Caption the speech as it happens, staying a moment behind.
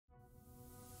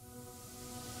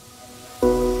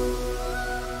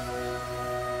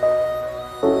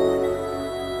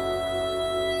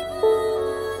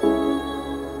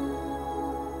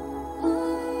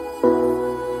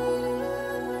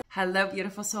Hello,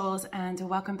 beautiful souls, and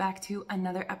welcome back to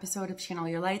another episode of Channel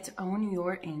Your Light, Own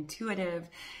Your Intuitive.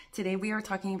 Today we are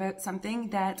talking about something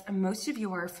that most of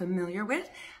you are familiar with.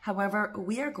 However,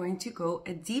 we are going to go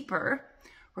deeper.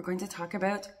 We're going to talk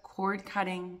about cord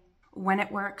cutting, when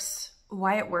it works,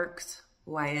 why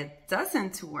it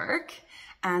doesn't work,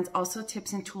 and also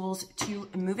tips and tools to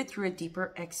move it through a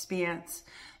deeper expanse.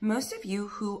 Most of you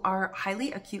who are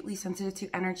highly acutely sensitive to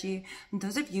energy,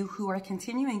 those of you who are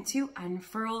continuing to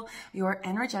unfurl your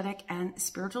energetic and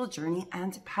spiritual journey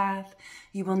and path,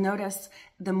 you will notice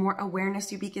the more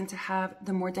awareness you begin to have,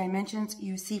 the more dimensions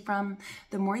you see from,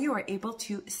 the more you are able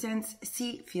to sense,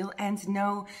 see, feel, and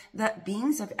know the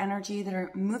beings of energy that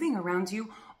are moving around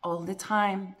you all the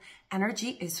time.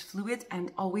 Energy is fluid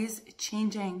and always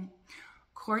changing.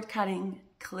 Cord cutting,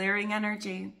 clearing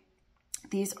energy.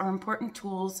 These are important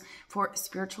tools for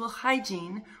spiritual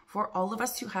hygiene for all of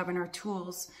us to have in our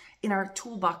toolboxes.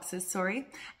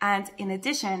 And in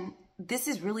addition, this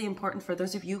is really important for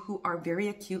those of you who are very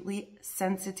acutely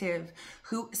sensitive,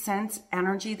 who sense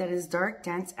energy that is dark,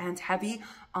 dense, and heavy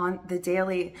on the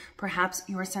daily. Perhaps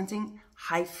you are sensing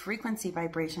high frequency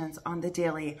vibrations on the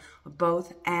daily,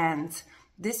 both ends.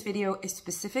 This video is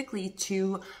specifically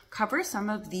to cover some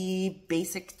of the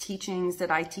basic teachings that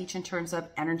I teach in terms of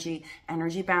energy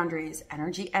boundaries,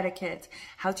 energy etiquette,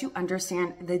 how to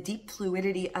understand the deep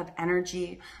fluidity of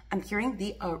energy. I'm hearing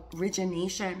the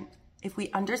origination. If we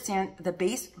understand the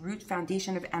base root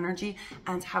foundation of energy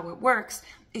and how it works,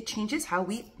 it changes how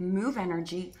we move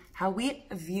energy, how we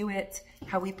view it,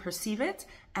 how we perceive it,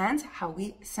 and how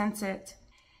we sense it.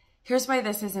 Here's why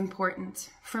this is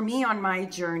important. For me on my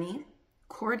journey,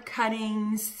 cord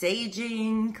cutting,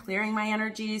 saging, clearing my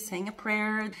energy, saying a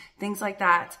prayer, things like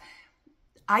that.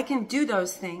 I can do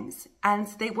those things and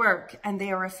they work and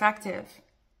they are effective.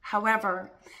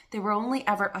 However, they were only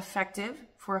ever effective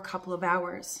for a couple of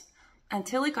hours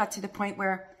until it got to the point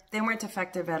where they weren't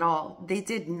effective at all. They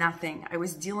did nothing. I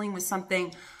was dealing with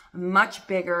something much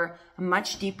bigger,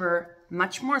 much deeper,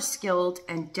 much more skilled,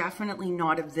 and definitely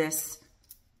not of this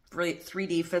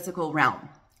 3D physical realm,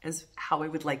 is how I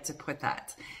would like to put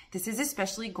that. This is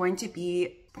especially going to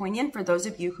be poignant for those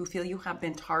of you who feel you have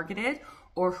been targeted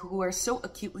or who are so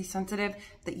acutely sensitive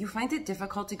that you find it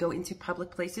difficult to go into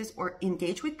public places or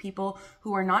engage with people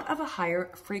who are not of a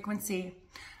higher frequency.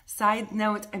 Side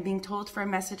note, I'm being told for a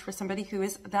message for somebody who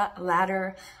is the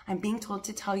latter. I'm being told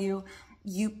to tell you,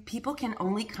 people can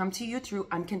only come to you through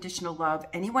unconditional love.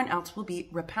 Anyone else will be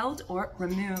repelled or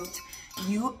removed.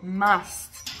 You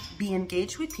must be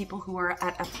engaged with people who are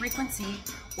at a frequency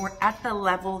or at the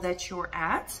level that you're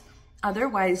at.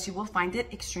 Otherwise, you will find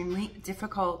it extremely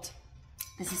difficult.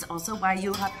 This is also why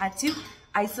you have had to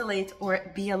isolate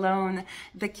or be alone.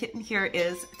 The kitten here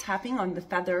is tapping on the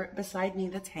feather beside me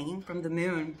that's hanging from the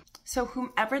moon. So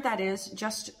whomever that is,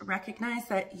 just recognize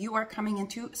that you are coming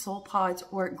into soul pods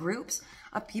or groups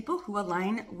of people who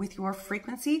align with your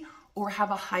frequency or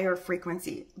have a higher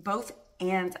frequency, both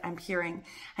and I'm hearing.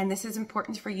 And this is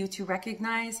important for you to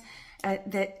recognize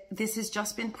that this has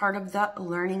just been part of the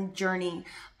learning journey,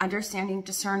 understanding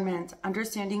discernment,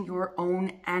 understanding your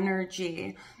own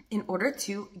energy in order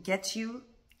to get you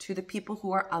to the people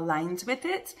who are aligned with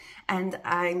it. And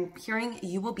I'm hearing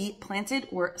you will be planted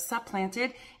or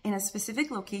supplanted in a specific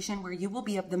location where you will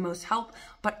be of the most help,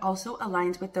 but also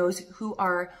aligned with those who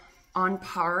are on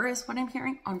par, is what I'm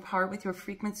hearing, on par with your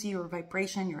frequency, your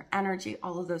vibration, your energy,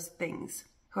 all of those things.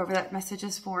 Whoever that message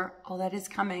is for, all that is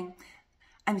coming.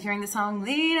 I'm hearing the song,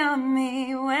 Lean on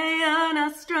Me, Way On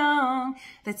Us Strong.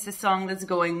 That's the song that's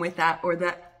going with that, or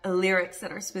the lyrics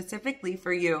that are specifically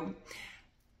for you.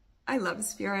 I love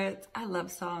spirit. I love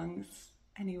songs.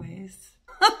 Anyways.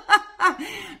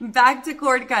 Back to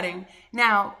cord cutting.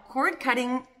 Now, cord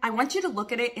cutting, I want you to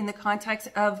look at it in the context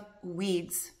of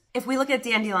weeds. If we look at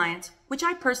dandelions, which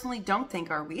I personally don't think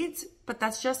are weeds, but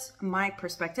that's just my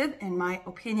perspective and my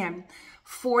opinion,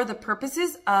 for the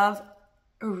purposes of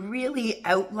really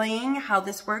outlaying how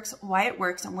this works, why it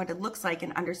works, and what it looks like,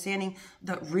 and understanding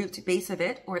the root base of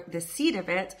it or the seed of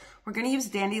it, we're going to use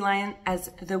dandelion as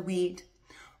the weed.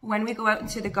 When we go out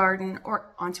into the garden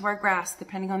or onto our grass,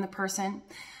 depending on the person,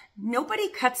 nobody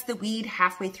cuts the weed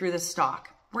halfway through the stalk.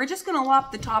 We're just going to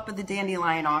lop the top of the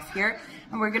dandelion off here,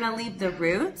 and we're going to leave the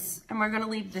roots, and we're going to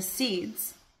leave the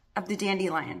seeds of the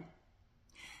dandelion.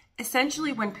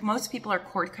 Essentially, when most people are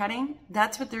cord cutting,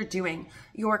 that's what they're doing.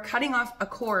 You're cutting off a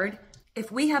cord. If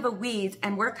we have a weed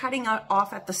and we're cutting it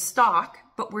off at the stalk,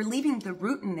 but we're leaving the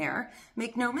root in there,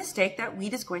 make no mistake, that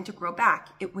weed is going to grow back.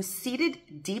 It was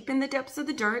seeded deep in the depths of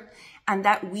the dirt, and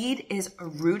that weed is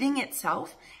rooting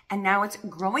itself, and now it's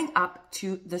growing up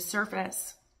to the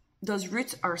surface. Those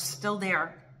roots are still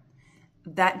there.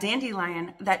 that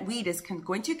dandelion, that weed is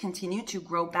going to continue to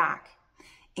grow back.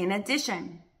 In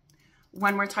addition,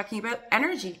 when we're talking about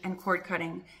energy and cord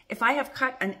cutting, if I have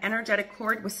cut an energetic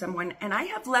cord with someone and I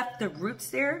have left the roots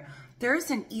there, there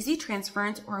is an easy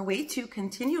transference or a way to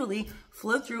continually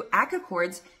flow through ACA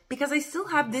cords because I still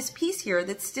have this piece here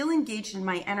that's still engaged in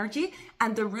my energy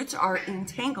and the roots are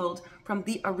entangled from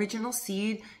the original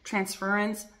seed,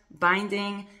 transference,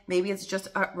 binding. Maybe it's just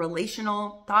a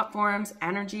relational thought forms,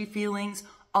 energy, feelings.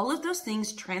 All of those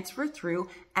things transfer through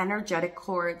energetic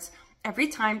cords. Every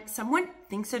time someone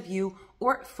thinks of you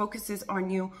or focuses on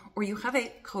you, or you have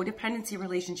a codependency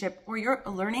relationship, or you're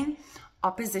learning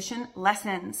opposition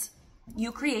lessons,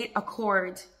 you create a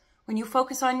cord. When you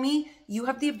focus on me, you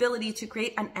have the ability to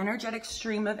create an energetic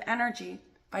stream of energy.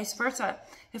 Vice versa.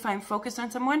 If I'm focused on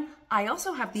someone, I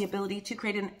also have the ability to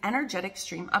create an energetic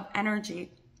stream of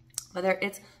energy. Whether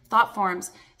it's thought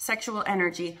forms, sexual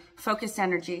energy, focused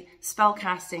energy, spell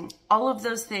casting, all of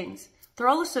those things. They're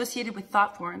all associated with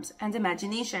thought forms and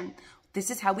imagination.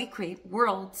 This is how we create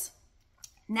worlds.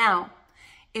 Now,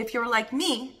 if you're like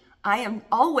me, I am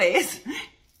always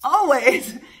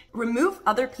remove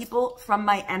other people from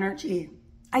my energy.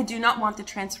 I do not want the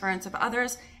transference of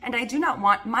others, and I do not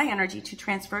want my energy to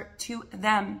transfer to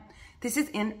them. This is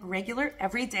in regular,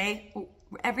 everyday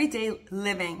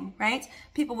living, right?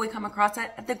 People we come across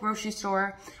at the grocery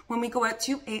store, when we go out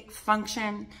to a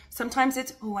function. Sometimes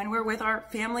it's when we're with our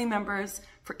family members.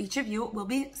 For each of you, it will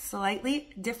be slightly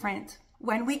different.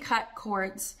 When we cut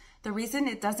cords, the reason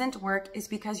it doesn't work is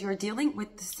because you're dealing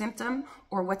with the symptom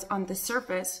or what's on the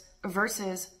surface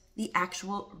versus the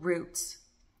actual roots.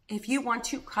 If you want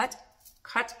to cut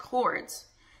cords,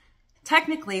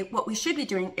 technically what we should be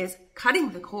doing is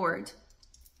cutting the cord.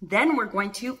 Then we're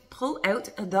going to pull out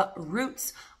the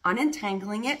roots,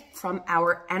 unentangling it from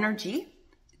our energy,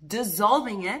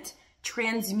 dissolving it,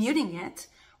 transmuting it.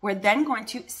 We're then going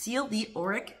to seal the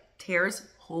auric tears,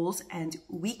 holes, and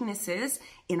weaknesses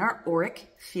in our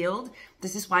auric field.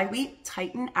 This is why we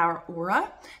tighten our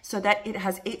aura so that it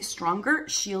has a stronger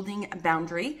shielding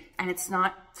boundary and it's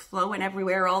not flowing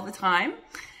everywhere all the time.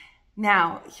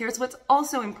 Now, here's what's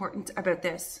also important about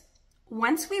this.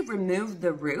 Once we remove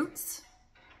the roots,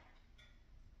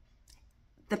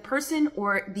 the person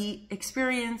or the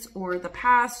experience or the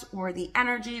past or the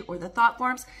energy or the thought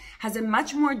forms has a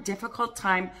much more difficult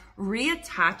time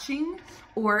reattaching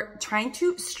or trying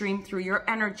to stream through your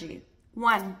energy.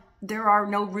 One, there are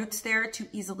no roots there to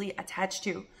easily attach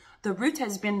to. The root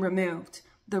has been removed.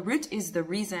 The root is the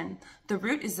reason. The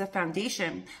root is the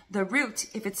foundation. The root,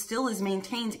 if it still is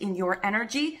maintained in your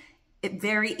energy, it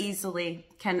very easily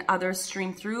can others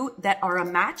stream through that are a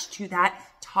match to that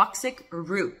toxic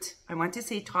root. I want to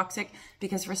say toxic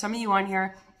because for some of you on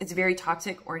here, it's very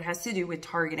toxic or it has to do with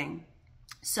targeting.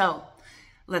 So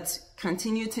let's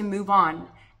continue to move on.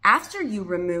 After you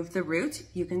remove the root,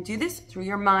 you can do this through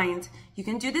your mind. You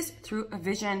can do this through a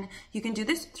vision. You can do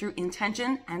this through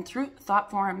intention and through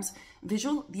thought forms.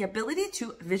 The ability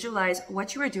to visualize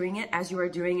what you are doing it as you are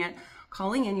doing it,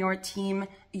 calling in your team,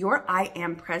 your I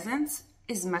am presence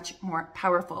is much more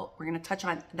powerful. We're going to touch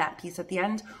on that piece at the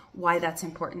end, why that's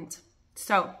important.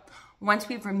 So once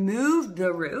we've removed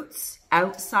the roots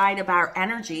outside of our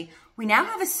energy, we now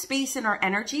have a space in our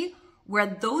energy where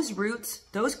those roots,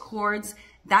 those cords,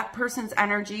 that person's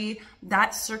energy,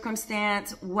 that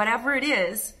circumstance, whatever it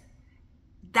is,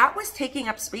 that was taking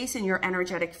up space in your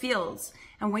energetic fields.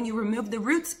 And when you remove the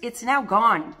roots, it's now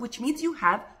gone, which means you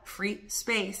have free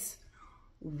space.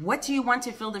 What do you want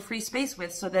to fill the free space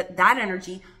with so that that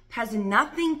energy has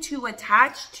nothing to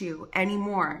attach to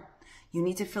anymore? You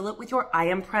need to fill it with your I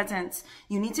am presence.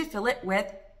 You need to fill it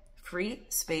with free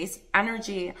space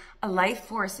energy, a life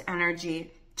force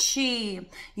energy, chi.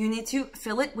 You need to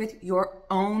fill it with your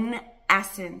own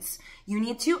essence. You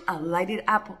need to light it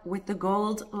up with the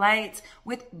gold light,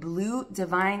 with blue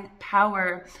divine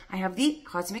power. I have the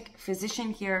cosmic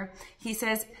physician here. He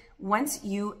says, once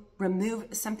you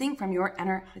remove something from your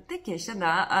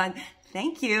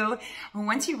thank you.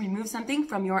 Once you remove something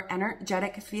from your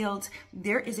energetic field,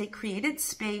 there is a created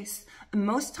space.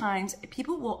 Most times,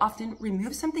 people will often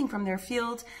remove something from their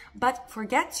field, but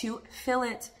forget to fill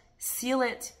it, seal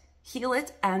it, heal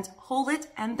it, and hold it,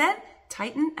 and then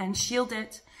tighten and shield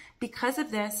it. Because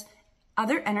of this,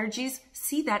 other energies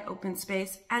see that open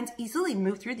space and easily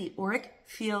move through the auric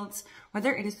fields,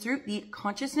 whether it is through the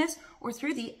consciousness or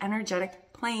through the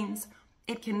energetic planes.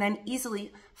 It can then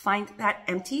easily find that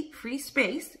empty, free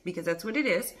space, because that's what it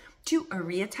is, to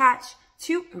reattach,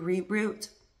 to reroot.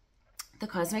 The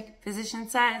cosmic physician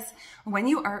says, when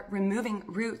you are removing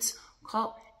roots,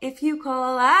 call If you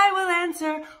call, I will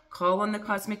answer. Call on the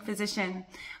cosmic physician.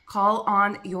 Call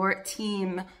on your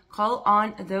team. Call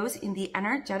on those in the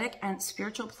energetic and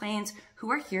spiritual planes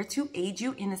who are here to aid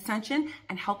you in ascension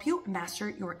and help you master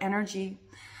your energy.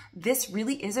 This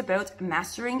really is about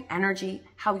mastering energy,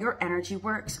 how your energy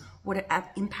works, what it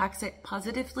impacts it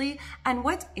positively and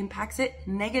what impacts it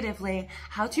negatively,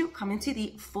 how to come into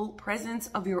the full presence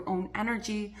of your own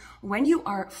energy. When you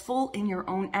are full in your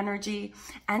own energy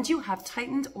and you have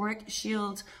tightened auric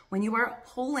shield, when you are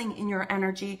holding in your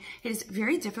energy, it is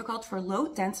very difficult for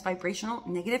low, dense, vibrational,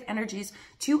 negative energies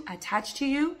to attach to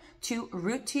you, to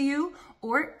root to you,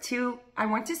 or to, I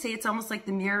want to say it's almost like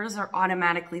the mirrors are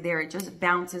automatically there. It just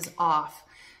bounces off.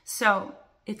 So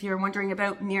if you're wondering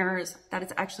about mirrors, that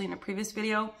is actually in a previous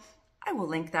video. I will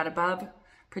link that above.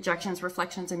 Projections,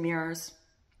 reflections, and mirrors,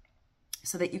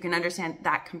 so that you can understand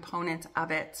that component of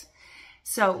it.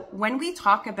 So when we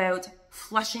talk about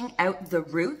flushing out the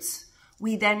roots,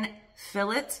 we then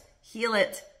fill it, heal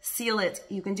it, seal it.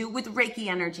 You can do it with Reiki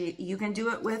energy. You can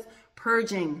do it with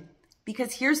purging.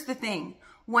 Because here's the thing.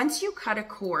 Once you cut a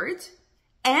cord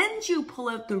and you pull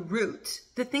out the root,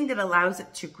 the thing that allows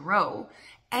it to grow,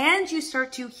 and you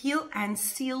start to heal and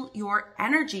seal your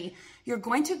energy, you're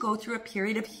going to go through a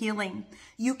period of healing.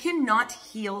 You cannot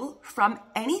heal from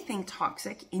anything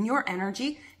toxic in your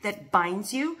energy that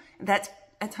binds you, that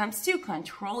attempts to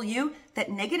control you, that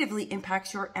negatively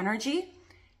impacts your energy.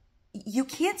 You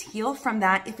can't heal from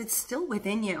that if it's still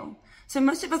within you. So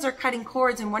most of us are cutting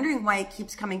cords and wondering why it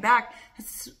keeps coming back.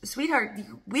 Sweetheart,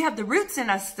 we have the roots in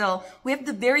us still. We have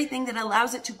the very thing that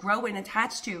allows it to grow and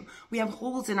attach to. We have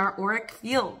holes in our auric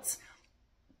fields.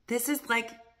 This is like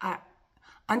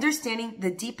understanding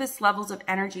the deepest levels of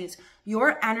energies.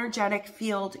 Your energetic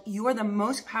field, you are the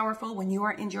most powerful when you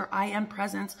are in your I am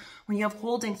presence, when you have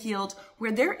hold and healed,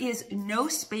 where there is no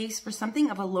space for something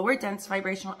of a lower dense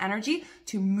vibrational energy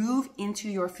to move into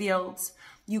your fields.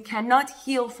 You cannot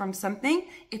heal from something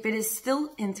if it is still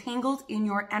entangled in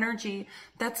your energy.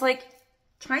 That's like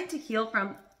trying to heal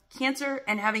from cancer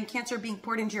and having cancer being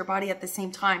poured into your body at the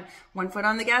same time. 1 foot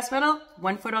on the gas pedal,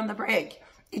 1 foot on the brake.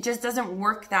 It just doesn't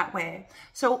work that way.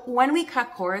 So when we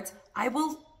cut cords, I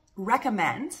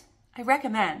recommend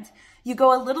you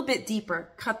go a little bit deeper.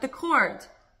 Cut the cord,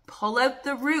 pull out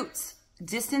the roots,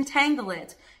 disentangle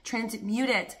it, transmute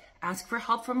it. Ask for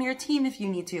help from your team if you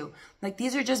need to. Like,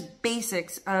 these are just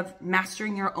basics of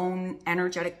mastering your own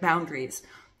energetic boundaries.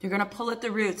 You're going to pull at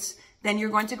the roots. Then you're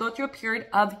going to go through a period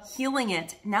of healing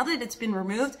it. Now that it's been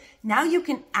removed, now you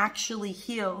can actually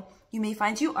heal. You may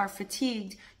find you are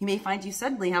fatigued. You may find you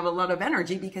suddenly have a lot of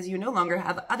energy because you no longer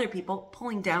have other people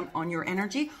pulling down on your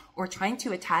energy or trying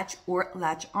to attach or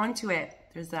latch onto it.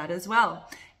 There's that as well.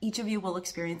 Each of you will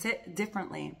experience it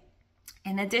differently.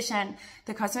 In addition,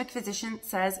 the cosmic physician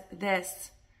says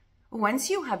this: once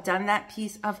you have done that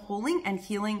piece of holding and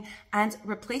healing and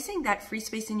replacing that free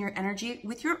space in your energy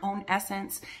with your own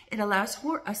essence, it allows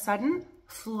for a sudden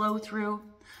flow through.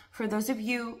 For those of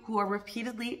you who are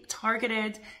repeatedly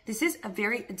targeted, this is a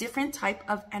very different type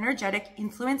of energetic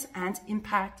influence and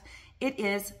impact. It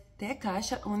is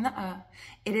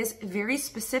very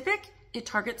specific. It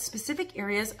targets specific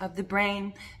areas of the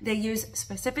brain. They use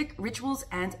specific rituals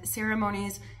and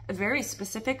ceremonies, very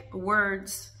specific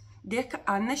words.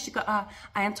 I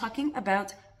am talking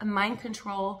about mind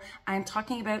control. I am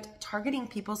talking about targeting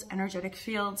people's energetic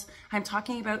fields. I'm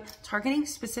talking about targeting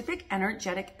specific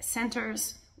energetic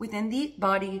centers within the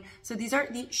body. So these are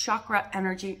the chakra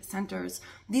energy centers.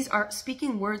 These are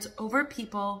speaking words over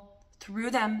people,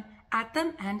 through them, at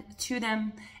them, and to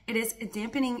them. It is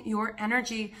dampening your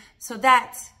energy so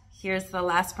that, here's the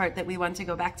last part that we want to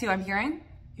go back to, I'm hearing,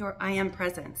 your I am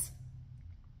presence.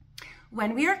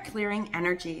 When we are clearing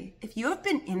energy, if you have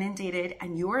been inundated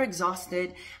and you are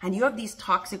exhausted and you have these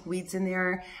toxic weeds in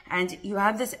there and you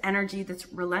have this energy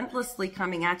that's relentlessly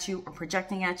coming at you or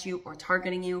projecting at you or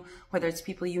targeting you, whether it's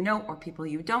people you know or people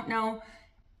you don't know,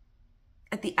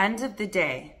 at the end of the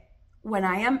day, when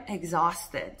I am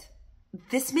exhausted,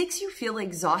 this makes you feel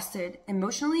exhausted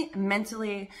emotionally,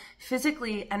 mentally,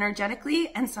 physically, energetically,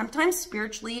 and sometimes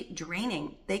spiritually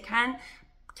draining. They can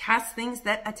cast things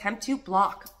that attempt to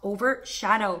block,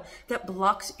 overshadow, that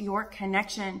blocks your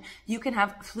connection. You can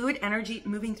have fluid energy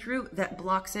moving through that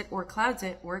blocks it or clouds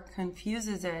it or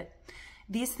confuses it.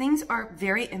 These things are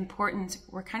very important.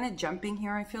 We're kind of jumping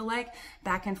here, I feel like,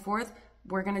 back and forth.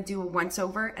 We're going to do a once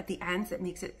over at the end that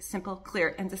makes it simple,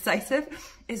 clear, and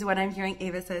decisive, is what I'm hearing.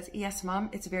 Ava says, yes, Mom,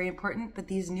 it's very important, but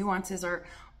these nuances are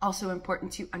also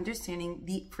important to understanding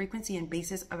the frequency and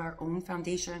basis of our own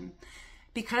foundation.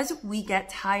 Because we get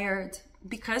tired,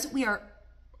 because we are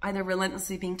either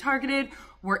relentlessly being targeted,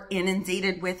 we're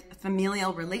inundated with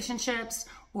familial relationships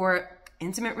or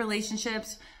intimate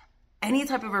relationships, any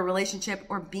type of a relationship,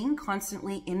 or being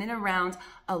constantly in and around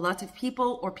a lot of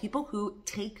people or people who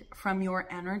take from your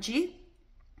energy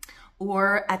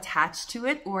or attach to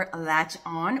it or latch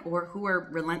on, or who are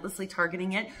relentlessly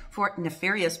targeting it for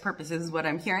nefarious purposes is what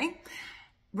I'm hearing.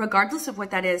 Regardless of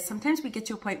what that is, sometimes we get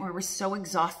to a point where we're so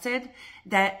exhausted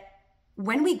that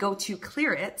when we go to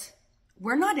clear it,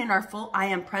 we're not in our full I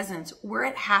am presence. We're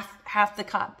at half the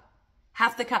cup,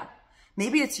 half the cup.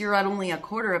 Maybe it's you're at only a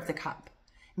quarter of the cup.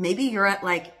 Maybe you're at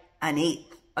like an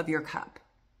eighth of your cup.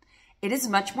 It is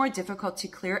much more difficult to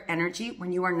clear energy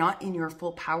when you are not in your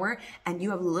full power and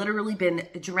you have literally been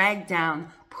dragged down,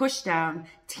 pushed down,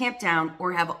 tamped down,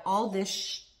 or have all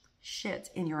this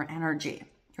shit in your energy,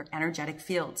 your energetic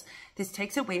fields. This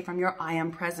takes away from your I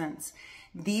am presence.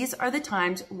 These are the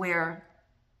times where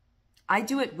I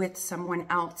do it with someone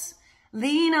else.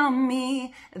 Lean on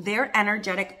me, their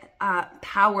energetic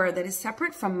power that is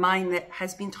separate from mine, that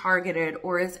has been targeted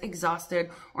or is exhausted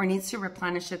or needs to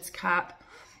replenish its cup.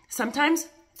 Sometimes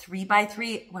 3 by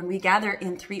 3, when we gather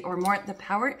in 3 or more, the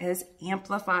power is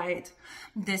amplified.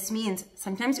 This means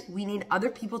sometimes we need other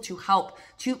people to help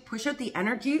to push out the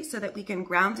energy so that we can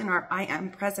ground in our I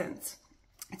am presence.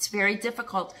 It's very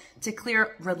difficult to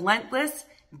clear relentless,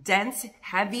 dense,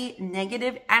 heavy,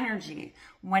 negative energy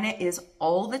when it is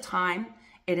all the time.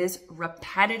 It is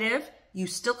repetitive. You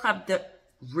still have the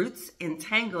roots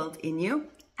entangled in you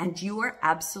and you are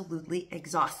absolutely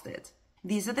exhausted.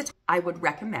 These are the times I would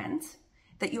recommend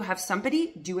that you have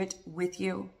somebody do it with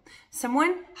you.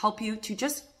 Someone help you to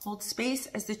just hold space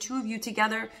as the two of you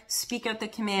together speak out the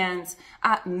commands,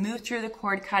 move through the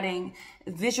cord cutting,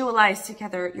 visualize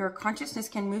together. Your consciousness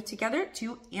can move together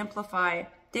to amplify.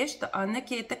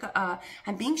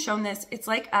 And being shown this, it's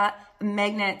like a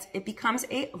magnet. It becomes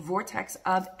a vortex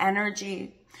of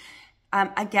energy.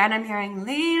 Again, I'm hearing,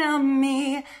 lean on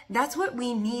me. That's what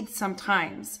we need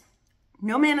sometimes.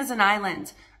 No man is an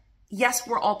island. Yes,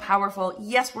 we're all powerful.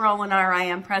 Yes, we're all in our I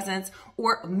am presence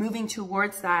or moving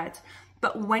towards that.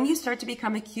 But when you start to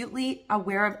become acutely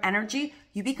aware of energy,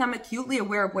 you become acutely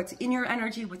aware of what's in your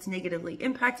energy, what's negatively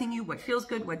impacting you, what feels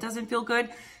good, what doesn't feel good,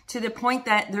 to the point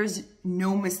that there's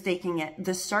no mistaking it.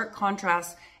 The stark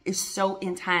contrast is so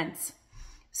intense.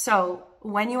 So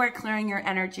when you are clearing your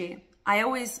energy, I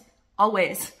always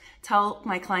tell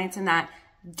my clients in that,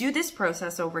 do this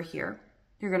process over here.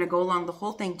 You're going to go along the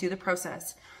whole thing, do the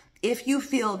process. If you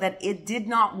feel that it did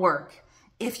not work,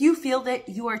 if you feel that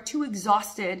you are too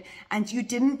exhausted and you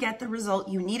didn't get the result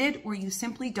you needed, or you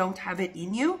simply don't have it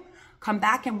in you, come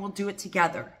back and we'll do it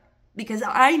together. Because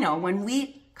I know when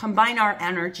we combine our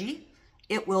energy,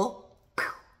 it will,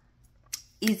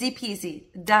 easy peasy,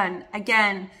 done.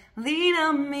 Again, lean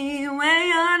on me when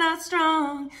you're not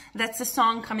strong. That's the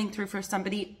song coming through for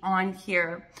somebody on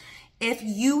here. If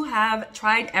you have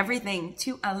tried everything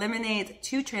to eliminate,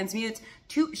 to transmute,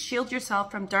 to shield yourself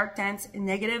from dark, dense,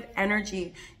 negative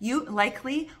energy, you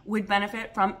likely would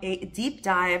benefit from a deep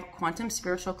dive quantum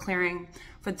spiritual clearing.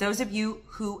 For those of you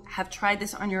who have tried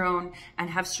this on your own and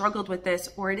have struggled with this,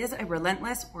 or it is a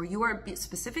relentless, or you are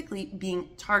specifically being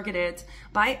targeted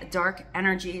by dark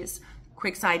energies,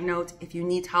 quick side note, if you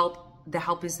need help, the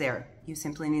help is there. You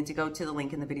simply need to go to the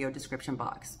link in the video description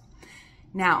box.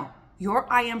 Now, your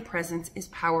I am presence is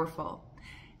powerful.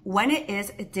 When it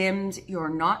is dimmed,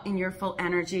 you're not in your full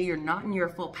energy, you're not in your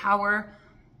full power.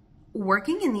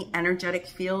 Working in the energetic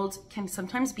field can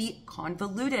sometimes be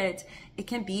convoluted. It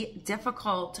can be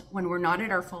difficult when we're not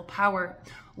at our full power.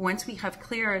 Once we have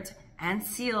cleared and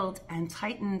sealed and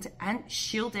tightened and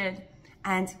shielded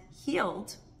and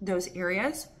healed those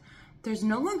areas, there's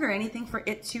no longer anything for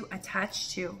it to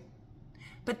attach to.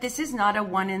 But this is not a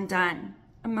one and done.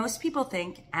 Most people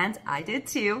think, and I did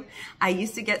too, I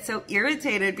used to get so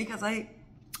irritated because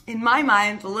in my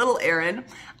mind, little Erin,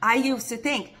 I used to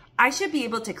think I should be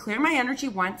able to clear my energy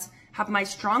once, have my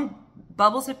strong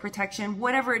bubbles of protection,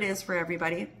 whatever it is for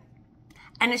everybody,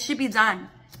 and it should be done,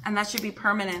 and that should be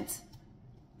permanent.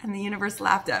 And the universe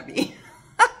laughed at me.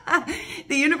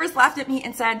 The universe laughed at me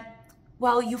and said,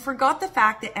 well, you forgot the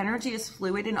fact that energy is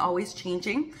fluid and always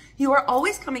changing. You are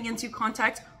always coming into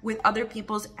contact with other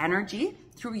people's energy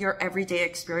through your everyday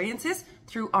experiences,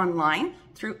 through online,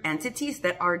 through entities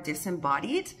that are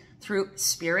disembodied, through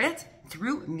spirit,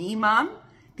 through me, mom.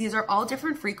 These are all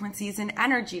different frequencies and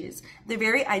energies. The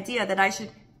very idea that I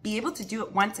should be able to do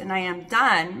it once and I am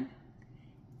done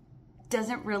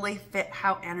doesn't really fit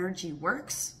how energy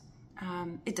works.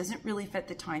 It doesn't really fit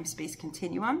the time-space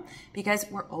continuum because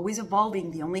we're always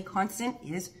evolving. The only constant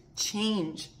is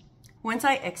change. Once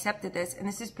I accepted this, and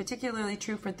this is particularly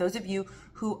true for those of you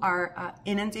who are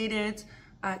inundated,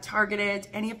 targeted,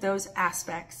 any of those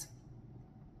aspects,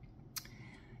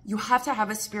 you have to have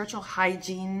a spiritual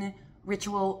hygiene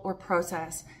ritual or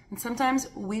process. And sometimes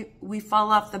we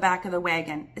fall off the back of the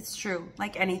wagon. It's true,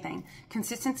 like anything.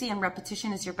 Consistency and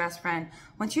repetition is your best friend.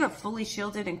 Once you have fully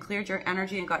shielded and cleared your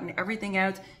energy and gotten everything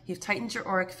out, you've tightened your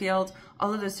auric field,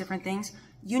 all of those different things,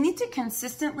 you need to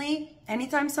consistently,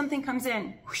 anytime something comes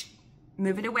in, whoosh,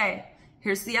 move it away.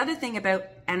 Here's the other thing about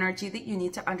energy that you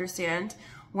need to understand.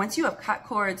 Once you have cut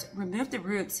cords, removed the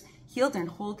roots, healed and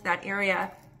hold that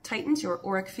area, tightened your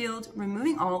auric field,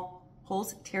 removing all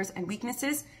holes, tears, and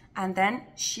weaknesses, and then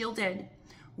shielded.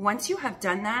 Once you have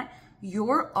done that,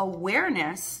 your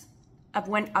awareness of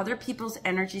when other people's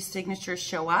energy signatures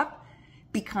show up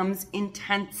becomes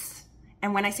intense.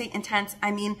 And when I say intense,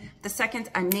 I mean the second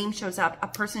a name shows up, a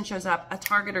person shows up, a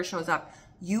targeter shows up,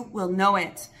 you will know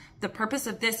it. The purpose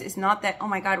of this is not that, oh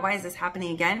my God, why is this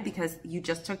happening again? Because you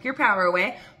just took your power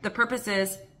away. The purpose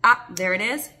is, there it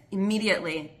is,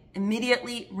 immediately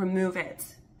remove it,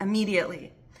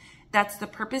 immediately. That's the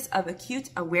purpose of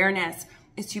acute awareness,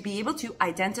 is to be able to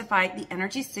identify the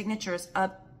energy signatures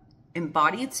of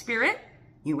embodied spirit,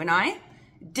 you and I,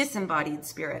 disembodied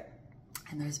spirit.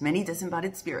 And there's many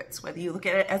disembodied spirits, whether you look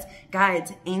at it as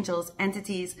guides, angels,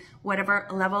 entities, whatever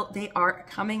level they are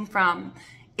coming from.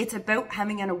 It's about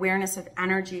having an awareness of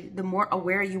energy. The more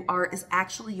aware you are is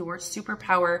actually your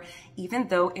superpower, even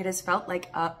though it has felt like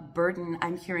a burden,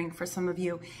 I'm hearing for some of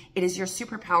you. It is your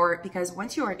superpower, because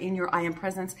once you are in your I am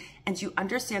presence and you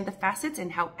understand the facets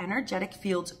and how energetic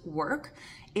fields work,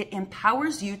 it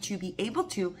empowers you to be able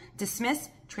to dismiss,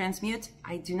 transmute,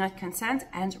 I do not consent,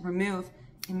 and remove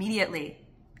immediately.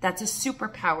 That's a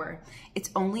superpower.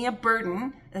 It's only a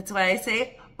burden. That's why I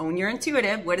say, own your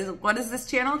intuitive. What is this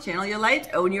channel? Channel your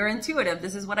light, own your intuitive.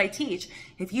 This is what I teach.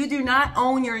 If you do not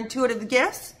own your intuitive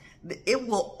gifts, it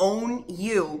will own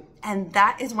you. And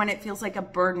that is when it feels like a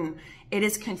burden. It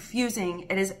is confusing.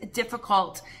 It is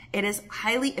difficult. It is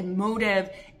highly emotive.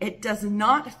 It does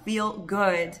not feel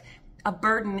good. A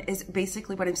burden is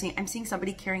basically what I'm seeing. I'm seeing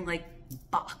somebody carrying like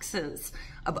boxes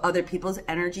of other people's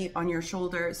energy on your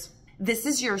shoulders. This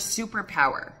is your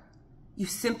superpower. You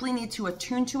simply need to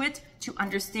attune to it, to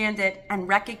understand it, and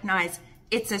recognize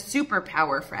it's a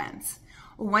superpower, friends.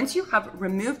 Once you have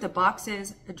removed the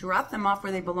boxes, dropped them off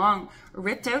where they belong,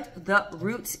 ripped out the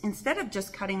roots, instead of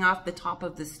just cutting off the top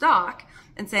of the stalk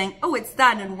and saying, oh, it's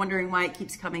done, and wondering why it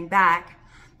keeps coming back.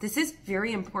 This is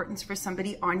very important for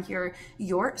somebody on here.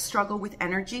 Your struggle with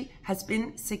energy has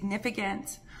been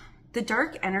significant. The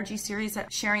dark energy series that I'm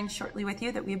sharing shortly with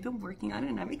you that we've been working on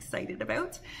and I'm excited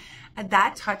about,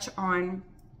 that touch on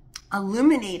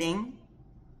illuminating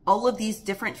all of these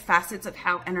different facets of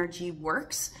how energy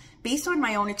works based on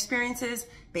my own experiences,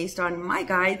 based on my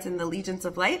guides and the Legions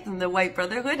of Light and the White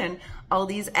Brotherhood and all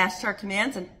these Ashtar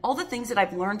commands and all the things that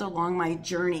I've learned along my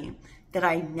journey that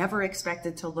I never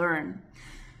expected to learn.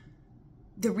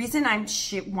 The reason I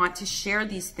want to share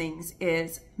these things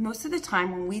is most of the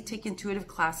time when we take intuitive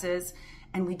classes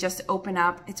and we just open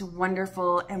up, it's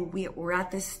wonderful, and we're at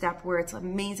this step where it's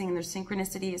amazing and there's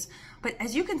synchronicities. But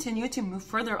as you continue to move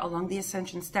further along the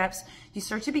ascension steps, you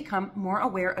start to become more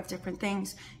aware of different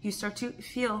things. You start to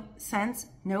feel, sense,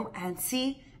 know, and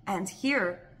see and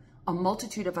hear a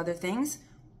multitude of other things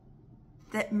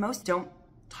that most don't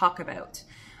talk about.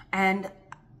 And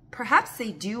perhaps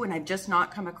they do and I've just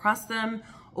not come across them,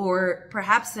 or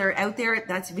perhaps they're out there.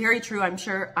 That's very true. I'm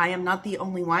sure I am not the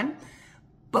only one.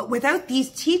 But without these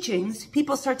teachings,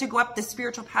 people start to go up the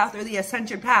spiritual path or the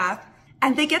ascension path,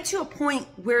 and they get to a point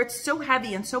where it's so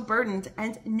heavy and so burdened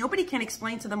and nobody can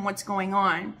explain to them what's going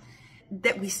on,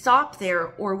 that we stop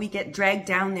there or we get dragged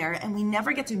down there and we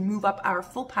never get to move up our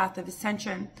full path of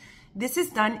ascension. This is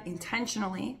done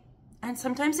intentionally, and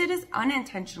sometimes it is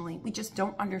unintentionally. We just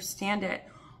don't understand it.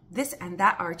 This and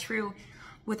that are true.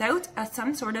 Without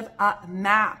some sort of a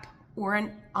map or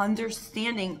an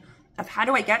understanding of how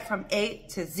do I get from A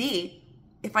to Z,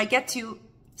 if I get to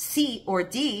C or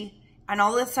D and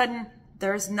all of a sudden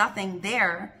there's nothing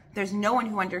there, there's no one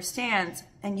who understands,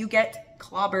 and you get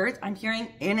clobbered, I'm hearing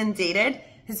inundated,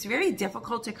 it's very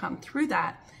difficult to come through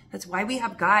that. That's why we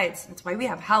have guides. That's why we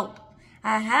have help.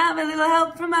 I have a little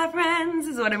help from my friends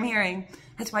is what I'm hearing.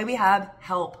 That's why we have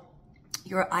help.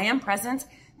 Your I am present.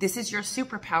 This is your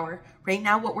superpower. Right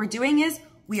now, what we're doing is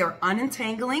we are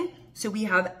untangling, so we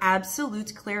have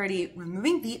absolute clarity,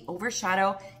 removing the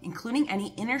overshadow, including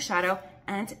any inner shadow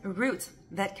and roots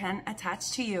that can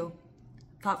attach to you.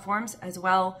 Thought forms as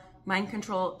well, mind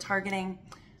control, targeting.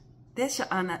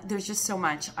 There's just so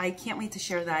much. I can't wait to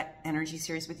share that energy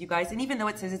series with you guys. And even though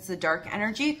it says it's the dark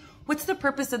energy, what's the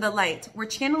purpose of the light? We're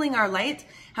channeling our light.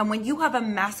 And when you have a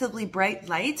massively bright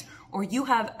light, or you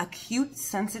have acute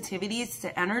sensitivities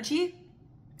to energy,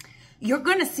 you're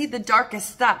going to see the darkest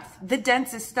stuff, the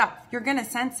densest stuff. You're going to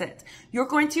sense it. You're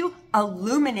going to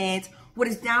illuminate what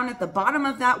is down at the bottom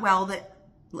of that well that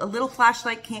a little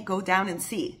flashlight can't go down and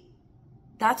see.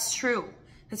 That's true.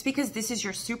 That's because this is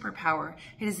your superpower.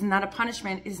 It is not a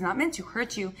punishment. It is not meant to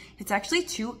hurt you. It's actually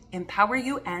to empower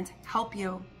you and help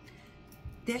you.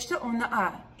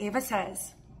 Eva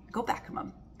says, go back,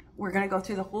 Mom. We're going to go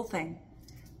through the whole thing.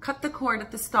 Cut the cord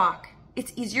at the stalk.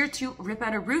 It's easier to rip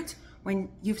at a root when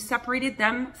you've separated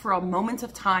them for a moment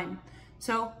of time.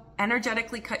 So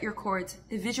energetically cut your cords.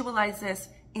 Visualize this.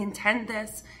 Intend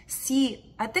this.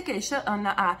 See,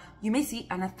 you may see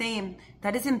a theme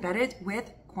that is embedded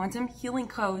with quantum healing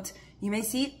codes. You may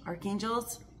see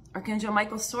archangels, Archangel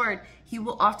Michael's sword. He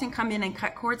will often come in and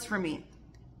cut cords for me.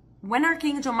 When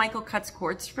Archangel Michael cuts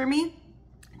cords for me,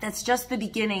 that's just the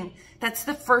beginning. That's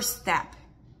the first step.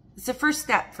 It's the first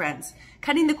step, friends.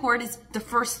 Cutting the cord is the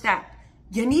first step.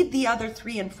 You need the other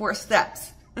 3 and 4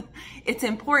 steps. It's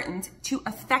important to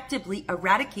effectively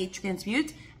eradicate,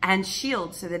 transmute, and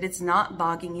shield so that it's not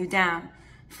bogging you down.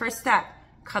 First step,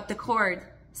 cut the cord.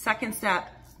 Second step,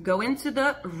 go into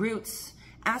the roots.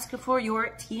 Ask for your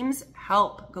team's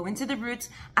help. Go into the roots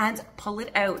and pull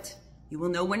it out. You will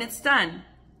know when it's done.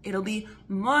 It'll be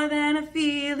more than a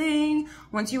feeling.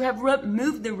 Once you have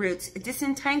removed the roots,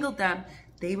 disentangled them,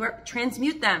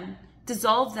 transmute them,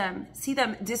 dissolve them, see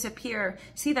them disappear,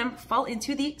 see them fall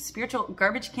into the spiritual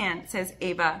garbage can, says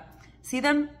Ava. See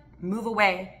them move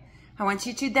away. I want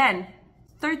you to then,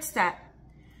 third step,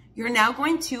 you're now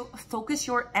going to focus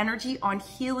your energy on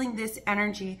healing this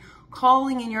energy,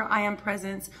 calling in your I am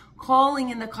presence, calling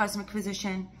in the cosmic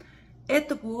physician.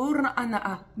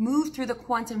 Move through the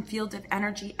quantum field of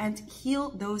energy and heal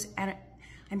those,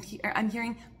 I'm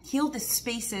hearing, heal the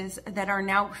spaces that are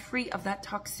now free of that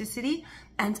toxicity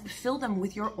and fill them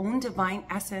with your own divine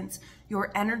essence,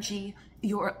 your energy,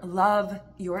 your love,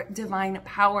 your divine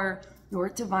power, your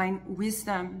divine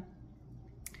wisdom.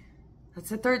 That's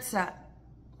the third step.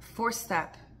 Fourth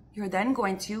step, you're then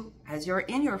going to, as you're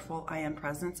in your full I am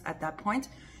presence at that point,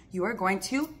 you are going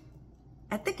to,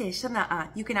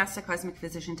 you can ask the cosmic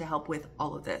physician to help with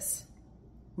all of this.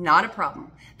 Not a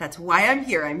problem. That's why I'm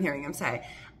here, I'm hearing him say.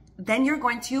 Then you're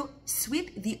going to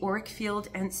sweep the auric field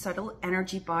and subtle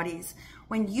energy bodies.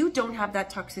 When you don't have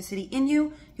that toxicity in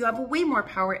you, you have way more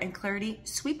power and clarity.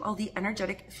 Sweep all the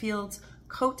energetic fields,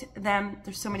 coat them.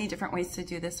 There's so many different ways to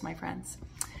do this, my friends.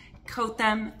 Coat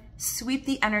them, sweep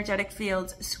the energetic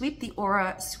fields, sweep the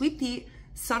aura, sweep the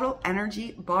subtle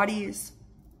energy bodies.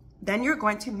 Then you're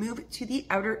going to move to the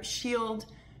outer shield.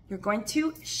 You're going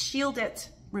to shield it,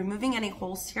 removing any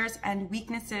holes, tears, and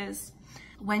weaknesses.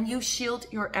 When you shield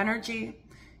your energy,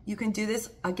 you can do this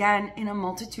again in a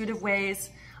multitude of ways.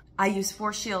 I use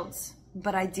 4 shields,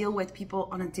 but I deal with people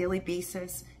on a daily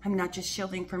basis. I'm not just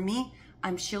shielding for me,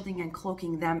 I'm shielding and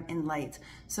cloaking them in light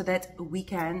so that we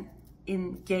can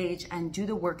engage and do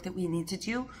the work that we need to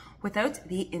do without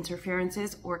the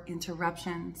interferences or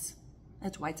interruptions.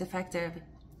 That's why it's effective.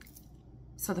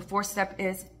 So the 4th step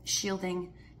is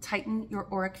shielding. Tighten your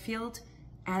auric field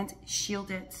and shield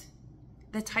it.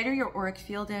 The tighter your auric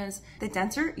field is, the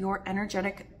denser your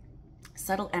energetic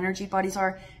subtle energy bodies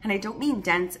are. And I don't mean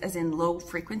dense as in low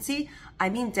frequency. I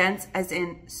mean dense as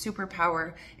in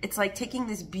superpower. It's like taking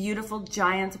this beautiful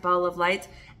giant ball of light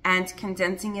and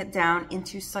condensing it down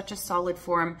into such a solid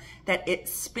form that it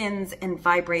spins and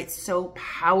vibrates so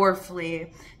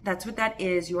powerfully. That's what that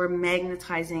is. You're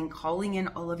magnetizing, calling in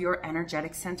all of your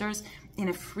energetic centers in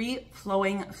a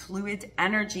free-flowing fluid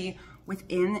energy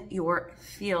within your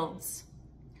fields.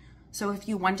 So if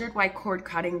you wondered why cord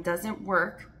cutting doesn't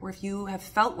work, or if you have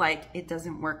felt like it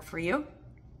doesn't work for you,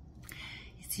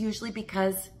 it's usually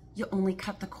because you only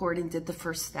cut the cord and did the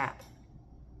first step.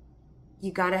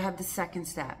 You gotta have the 2nd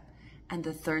step, and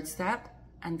the 3rd step,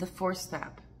 and the 4th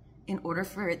step in order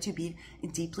for it to be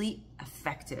deeply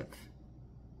effective.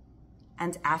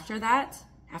 And after that,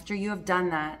 after you have done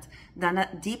that, then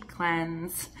a deep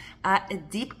cleanse, a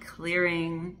deep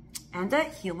clearing, and a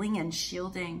healing and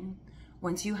shielding.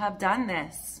 Once you have done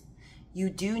this, you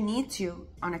do need to,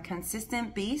 on a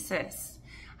consistent basis,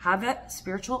 have a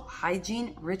spiritual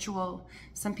hygiene ritual.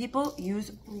 Some people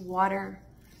use water.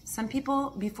 Some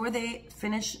people, before they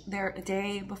finish their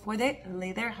day, before they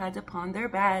lay their head upon their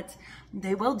bed,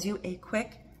 they will do a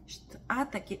quick,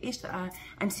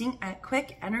 I'm seeing a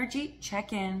quick energy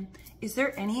check-in. Is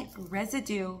there any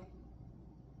residue?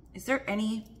 Is there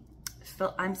any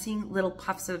I'm seeing little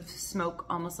puffs of smoke,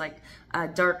 almost like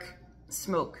dark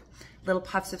smoke, little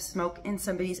puffs of smoke in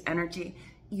somebody's energy.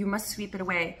 You must sweep it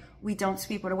away. We don't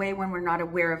sweep it away when we're not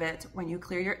aware of it. When you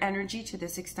clear your energy to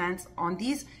this extent on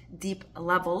these deep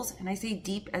levels, and I say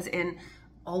deep as in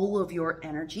all of your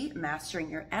energy,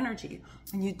 mastering your energy.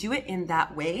 When you do it in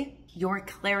that way, your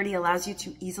clarity allows you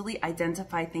to easily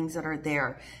identify things that are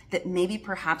there that maybe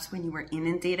perhaps when you were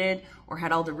inundated or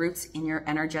had all the roots in your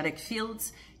energetic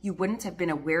fields, you wouldn't have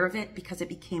been aware of it because it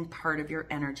became part of your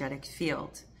energetic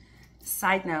field.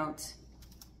 Side note,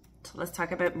 so let's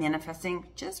talk about manifesting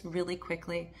just really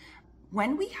quickly.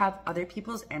 When we have other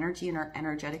people's energy in our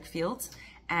energetic fields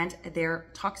and their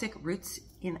toxic roots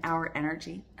in our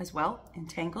energy as well,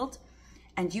 entangled,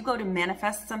 and you go to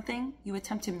manifest something, you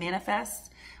attempt to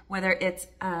manifest, whether it's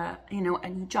a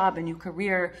new job, a new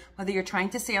career, whether you're trying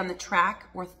to stay on the track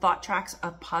or thought tracks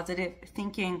of positive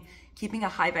thinking, keeping a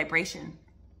high vibration.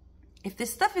 If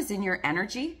this stuff is in your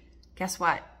energy, guess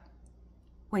what?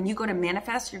 When you go to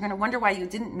manifest, you're going to wonder why you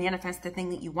didn't manifest the thing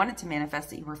that you wanted to manifest,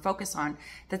 that you were focused on.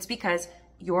 That's because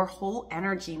your whole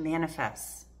energy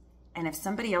manifests. And if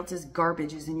somebody else's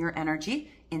garbage is in your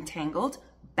energy, entangled,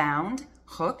 bound,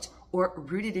 hooked, or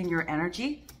rooted in your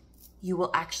energy, you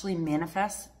will actually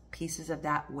manifest pieces of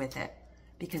that with it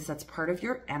because that's part of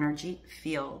your energy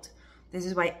field. This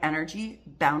is why energy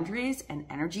boundaries and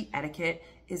energy etiquette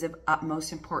is of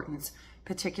utmost importance,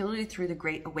 particularly through the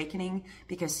Great Awakening,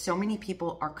 because so many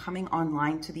people are coming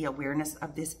online to the awareness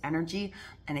of this energy,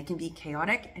 and it can be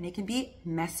chaotic and it can be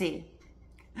messy.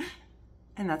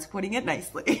 And that's putting it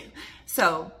nicely.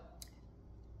 So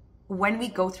when we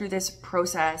go through this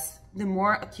process, the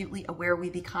more acutely aware we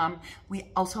become,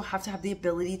 we also have to have the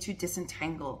ability to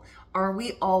disentangle. Are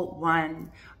we all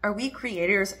one? Are we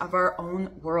creators of our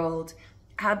own world?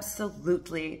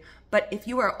 Absolutely. But if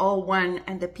you are all one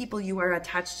and the people you are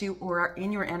attached to or are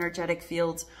in your energetic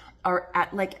fields are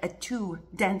at like a too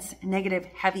dense, negative,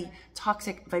 heavy,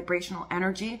 toxic vibrational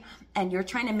energy, and you're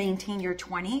trying to maintain your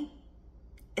 20,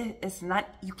 it's not,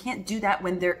 you can't do that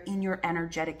when they're in your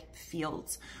energetic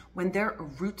fields, when their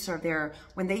roots are there,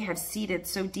 when they have seeded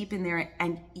so deep in there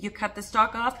and you cut the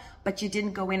stalk off, but you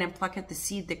didn't go in and pluck at the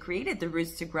seed that created the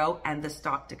roots to grow and the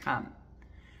stalk to come.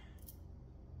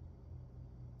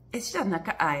 It's just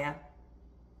nakaaya.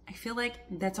 I feel like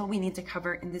that's all we need to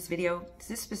cover in this video.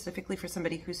 This is specifically for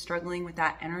somebody who's struggling with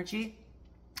that energy.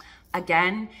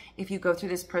 Again, if you go through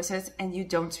this process and you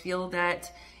don't feel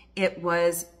that it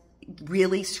was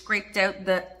really scraped out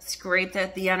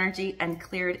the energy and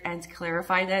cleared and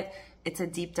clarified it, it's a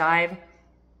deep dive.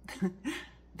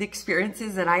 The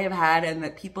experiences that I have had and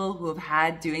that people who have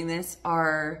had doing this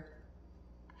are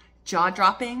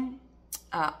jaw-dropping,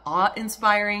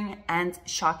 awe-inspiring, and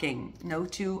shocking. No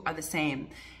two are the same.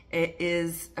 It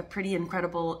is a pretty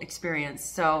incredible experience.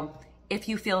 So if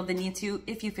you feel the need to,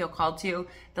 if you feel called to,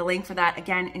 the link for that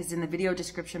again is in the video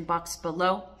description box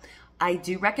below. I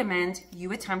do recommend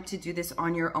you attempt to do this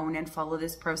on your own and follow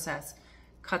this process.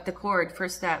 Cut the cord,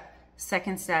 first step.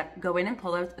 Second step, go in and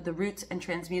pull out the roots and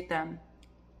transmute them.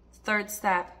 Third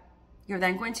step, you're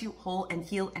then going to hold and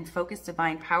heal and focus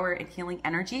divine power and healing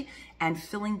energy and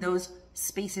filling those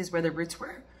spaces where the roots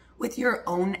were with your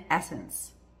own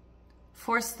essence.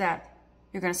 Fourth step,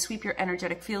 you're going to sweep your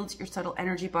energetic fields, your subtle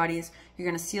energy bodies. You're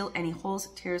going to seal any holes,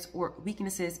 tears, or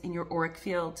weaknesses in your auric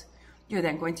field. You're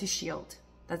then going to shield.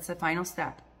 That's the final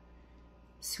step.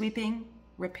 Sweeping,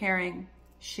 repairing,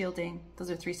 shielding.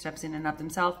 Those are 3 steps in and of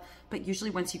themselves. But usually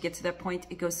once you get to that point,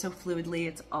 it goes so fluidly,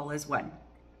 it's all as one.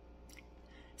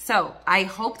 So I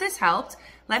hope this helped.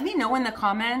 Let me know in the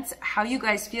comments how you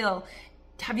guys feel.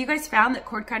 Have you guys found that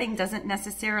cord cutting doesn't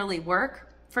necessarily work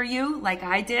for you like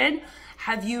I did?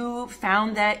 Have you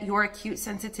found that your acute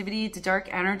sensitivity to dark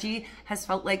energy has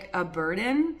felt like a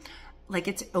burden? Like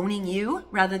it's owning you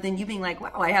rather than you being like,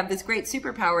 wow, I have this great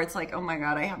superpower. It's like, oh my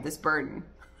God, I have this burden.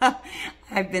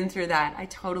 I've been through that. I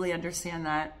totally understand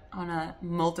that on a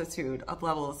multitude of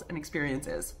levels and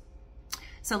experiences.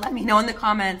 So let me know in the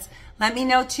comments. Let me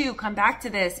know too, come back to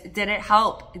this. Did it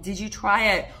help? Did you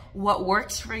try it? What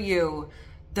works for you?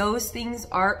 Those things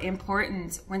are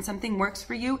important. When something works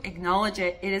for you, acknowledge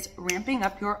it. It is ramping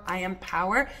up your I am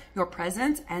power, your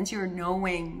presence, and your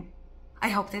knowing. I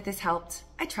hope that this helped.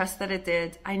 I trust that it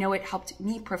did. I know it helped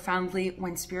me profoundly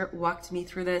when Spirit walked me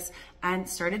through this and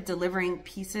started delivering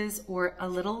pieces or a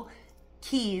little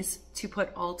keys to put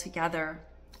all together.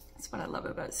 That's what I love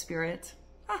about Spirit.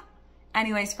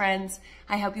 Anyways, friends,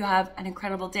 I hope you have an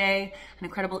incredible day, an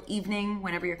incredible evening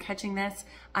whenever you're catching this.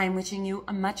 I'm wishing you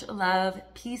a much love,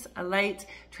 peace, light,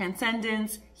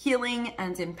 transcendence, healing,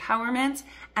 and empowerment.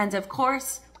 And of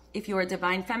course, If you are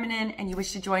divine feminine and you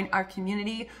wish to join our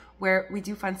community where we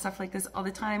do fun stuff like this all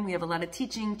the time, we have a lot of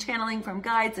teaching, channeling from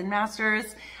guides and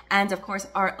masters, and of course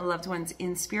our loved ones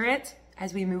in spirit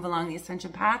as we move along the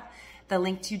ascension path. The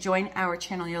link to join our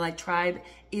Channel Your Light tribe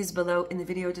is below in the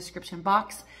video description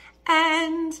box.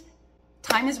 And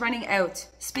time is running out.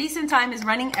 Space and time is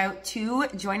running out to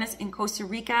join us in Costa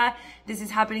Rica. This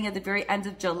is happening at the very end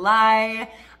of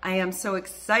July. I am so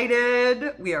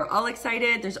excited. We are all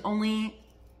excited. There's only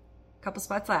a couple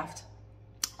spots left.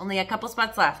 Only a couple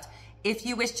spots left. If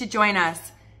you wish to join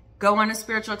us, go on a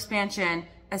spiritual expansion,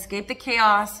 escape the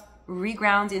chaos,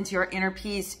 reground into your inner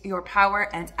peace, your power,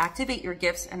 and activate your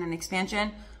gifts and an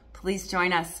expansion, please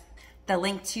join us. The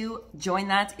link to join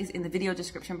that is in the video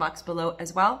description box below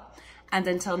as well. And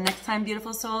until next time,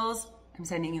 beautiful souls, I'm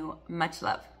sending you much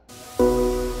love.